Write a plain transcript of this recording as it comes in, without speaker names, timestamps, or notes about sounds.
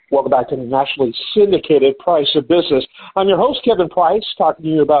Welcome back to the nationally syndicated Price of Business. I'm your host, Kevin Price, talking to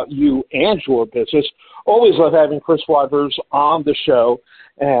you about you and your business. Always love having Chris Rodgers on the show.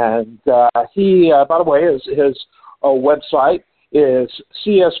 And he, by the way, his website is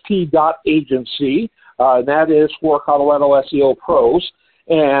csp.agency. That is for Colorado SEO pros.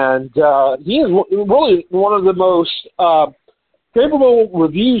 And he is really one of the most favorable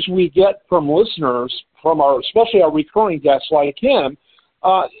reviews we get from listeners, especially our recurring guests like him.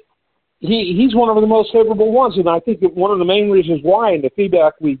 He's one of the most favorable ones, and I think that one of the main reasons why, and the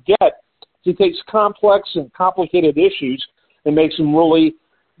feedback we get, he takes complex and complicated issues and makes them really,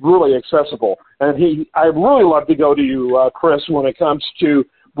 really accessible. And I really love to go to you, Chris, when it comes to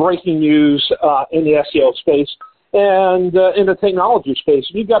breaking news in the SEO space and in the technology space.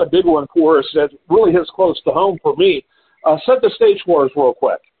 You've got a big one for us that really hits close to home for me. Set the stage for us real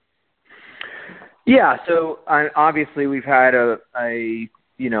quick. Yeah, so obviously we've had I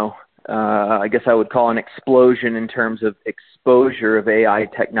guess I would call an explosion in terms of exposure of AI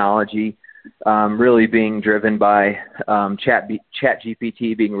technology, really being driven by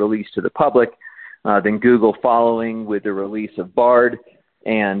ChatGPT being released to the public, then Google following with the release of Bard,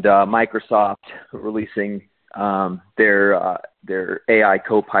 and Microsoft releasing their AI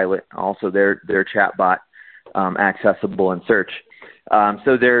Copilot, also their chatbot, accessible in search.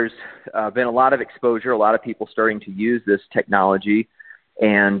 So there's been a lot of exposure, a lot of people starting to use this technology.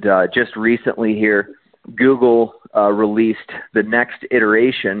 And just recently here, Google released the next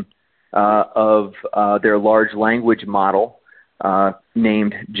iteration of their large language model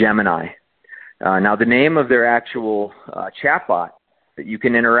named Gemini. Now, the name of their actual chatbot that you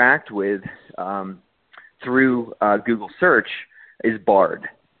can interact with through Google search is Bard,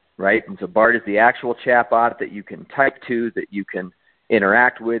 right? And so Bard is the actual chatbot that you can type to, that you can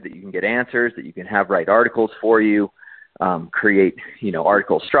interact with, that you can get answers, that you can have write articles for you, create,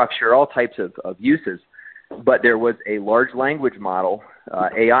 article structure, all types of uses. But there was a large language model,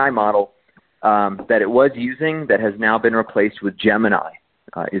 AI model, that it was using that has now been replaced with Gemini,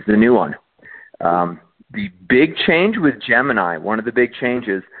 is the new one. The big change with Gemini, one of the big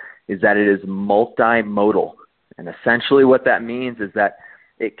changes, is that it is multimodal. And essentially what that means is that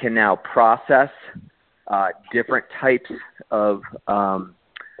it can now process different types of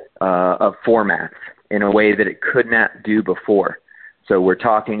formats in a way that it could not do before. So we're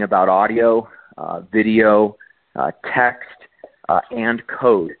talking about audio, video, text, and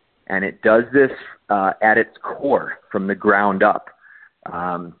code. And it does this at its core from the ground up.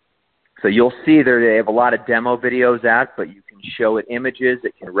 So you'll see they have a lot of demo videos but you can show it images.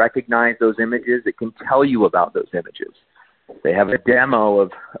 It can recognize those images. It can tell you about those images. They have a demo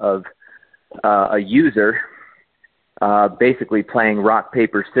of a user basically playing rock,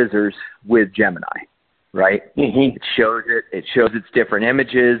 paper, scissors with Gemini. Right? Mm-hmm. It shows its different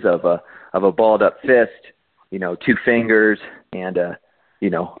images of a balled up fist, 2 fingers, and a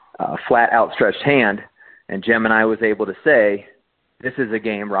flat outstretched hand. And Gemini was able to say, "This is a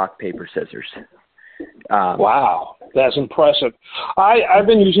game, rock, paper, scissors." Wow, that's impressive. I've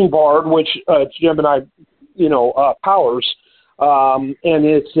been using Bard, which Gemini, powers, and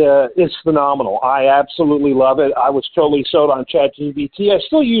it's phenomenal. I absolutely love it. I was totally sold on ChatGPT. I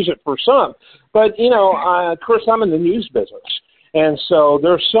still use it for some. But, Chris, I'm in the news business, and so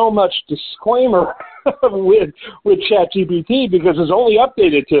there's so much disclaimer with ChatGPT because it's only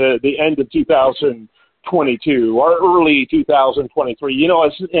updated to the end of 2022 or early 2023.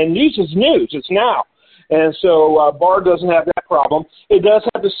 And news is news. It's now. And so Bard doesn't have that problem. It does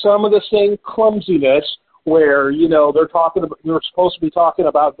have some of the same clumsiness where, they're supposed to be talking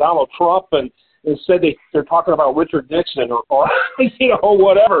about Donald Trump and instead they're talking about Richard Nixon or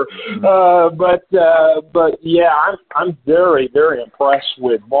whatever. But yeah, I'm very, very impressed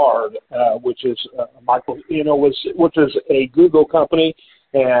with Bard, which is which is a Google company,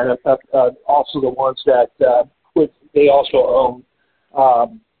 and also the ones that they also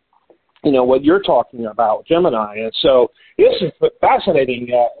own. What you're talking about, Gemini, and so it's a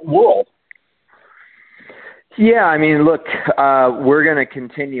fascinating world. Yeah, I mean, look, we're going to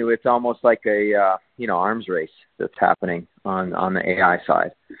continue. It's almost like a arms race that's happening on the AI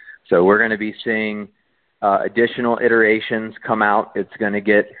side. So we're going to be seeing additional iterations come out. It's going to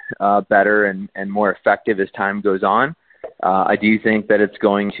get better and more effective as time goes on. I do think that it's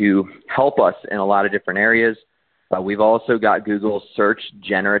going to help us in a lot of different areas. We've also got Google's Search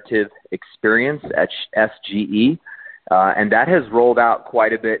Generative Experience, SGE. And that has rolled out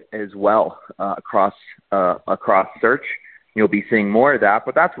quite a bit as well across search. You'll be seeing more of that,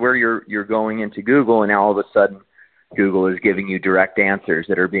 but that's where you're going into Google, and now all of a sudden Google is giving you direct answers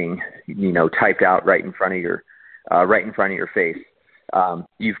that are being typed out right in front of your face.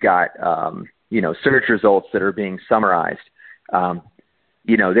 You've got, search results that are being summarized.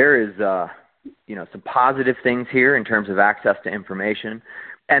 There is, some positive things here in terms of access to information,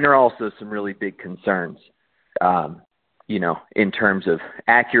 and there are also some really big concerns, in terms of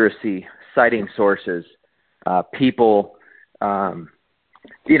accuracy, citing sources, people.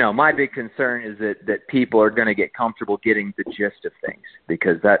 My big concern is that people are going to get comfortable getting the gist of things,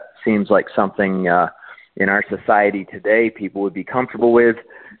 because that seems like something in our society today people would be comfortable with.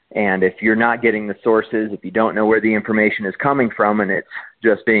 And if you're not getting the sources, if you don't know where the information is coming from, and it's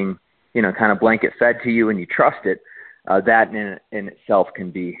just being, kind of blanket fed to you and you trust it, that in itself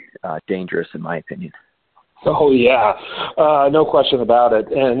can be dangerous, in my opinion. Oh, yeah, no question about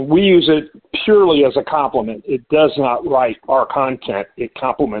it. And we use it purely as a compliment. It does not write our content. It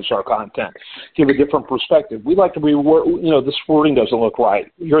complements our content. Give a different perspective. We like to be, this wording doesn't look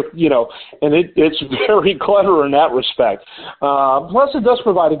right. And it's very clever in that respect. Plus, it does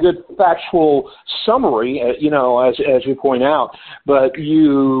provide a good factual summary, as you point out. But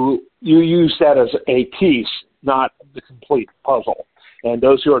you use that as a piece, not the complete puzzle. And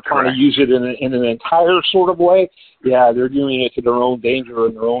those who are trying to use it in an entire sort of way, they're doing it to their own danger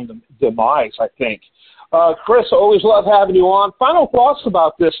and their own demise, I think. Chris, always love having you on. Final thoughts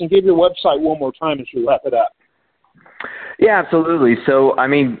about this, and give your website one more time as we wrap it up. Yeah, absolutely. So,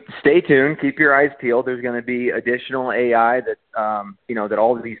 stay tuned. Keep your eyes peeled. There's going to be additional AI that, that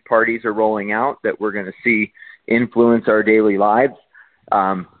all of these parties are rolling out that we're going to see influence our daily lives.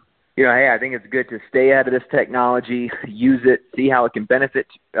 I think it's good to stay out of this technology, use it, see how it can benefit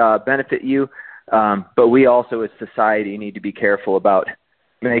you. But we also, as society, need to be careful about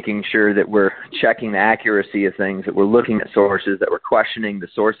making sure that we're checking the accuracy of things, that we're looking at sources, that we're questioning the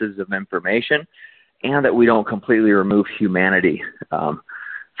sources of information, and that we don't completely remove humanity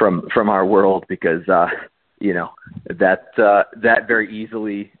from our world, because that very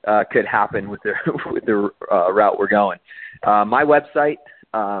easily could happen with the route we're going. My website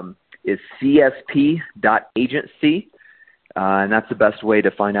is csp.agency, and that's the best way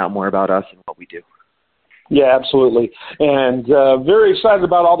to find out more about us and what we do. Yeah, absolutely. And very excited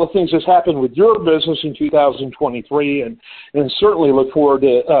about all the things that's happened with your business in 2023, and certainly look forward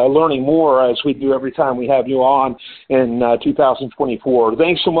to learning more, as we do every time we have you on in 2024.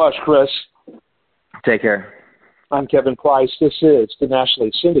 Thanks so much, Chris. Take care. I'm Kevin Price. This is the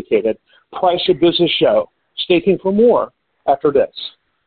nationally syndicated Price of Business Show. Stay tuned for more after this.